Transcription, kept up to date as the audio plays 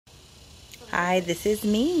Hi, this is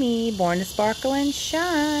Mimi, born to sparkle and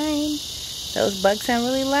shine. Those bugs sound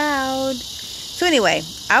really loud. So anyway,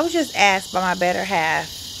 I was just asked by my better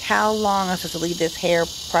half how long I'm supposed to leave this hair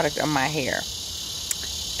product on my hair.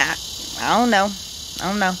 I don't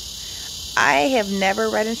know. I have never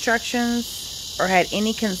read instructions or had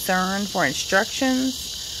any concern for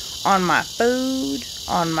instructions on my food,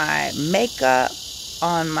 on my makeup,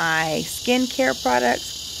 on my skincare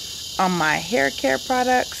products, on my hair care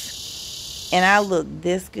products. And I look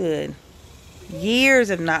this good. Years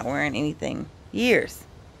of not wearing anything. Years.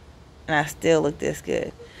 And I still look this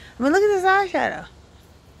good. I mean, look at this eyeshadow.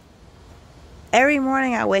 Every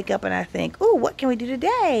morning I wake up and I think, ooh, what can we do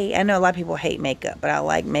today? I know a lot of people hate makeup, but I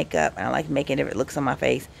like makeup and I like making different looks on my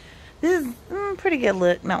face. This is pretty good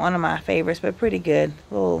look. Not one of my favorites, but pretty good.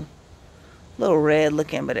 Little red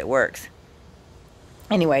looking, but it works.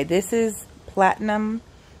 Anyway, this is Platinum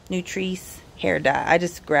Nutrice hair dye. I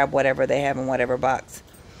just grab whatever they have in whatever box.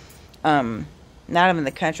 Now that I'm in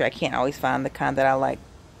the country, I can't always find the kind that I like.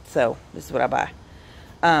 So this is what I buy.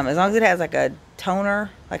 As long as it has like a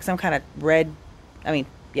toner, like some kind of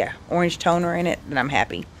orange toner in it, then I'm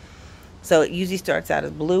happy. So it usually starts out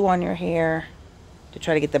as blue on your hair to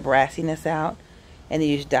try to get the brassiness out, and then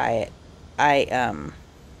you just dye it. I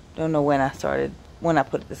don't know when I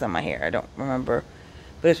put this on my hair. I don't remember,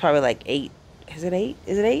 but it's probably like 8. Is it 8?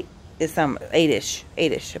 Is it 8? It's some 8-ish.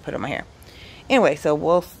 8-ish I put on my hair. Anyway, so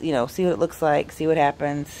we'll see what it looks like, see what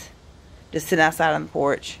happens. Just sitting outside on the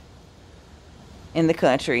porch in the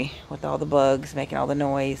country with all the bugs making all the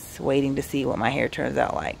noise, waiting to see what my hair turns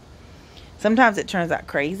out like. Sometimes it turns out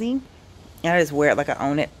crazy, and I just wear it like I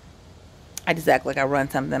own it. I just act like I run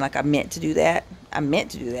something, like I meant to do that. I meant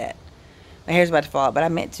to do that. My hair's about to fall out, but I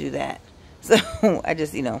meant to do that. So I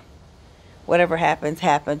just, whatever happens,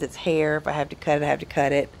 happens. It's hair. If I have to cut it, I have to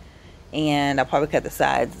cut it. And I'll probably cut the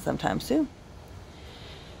sides sometimes too.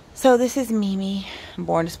 So this is Mimi,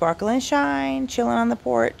 born to sparkle and shine, chilling on the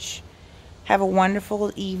porch. Have a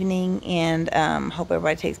wonderful evening, and hope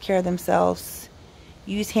everybody takes care of themselves.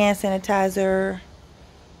 Use hand sanitizer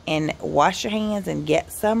and wash your hands and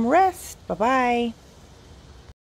get some rest. Bye-bye.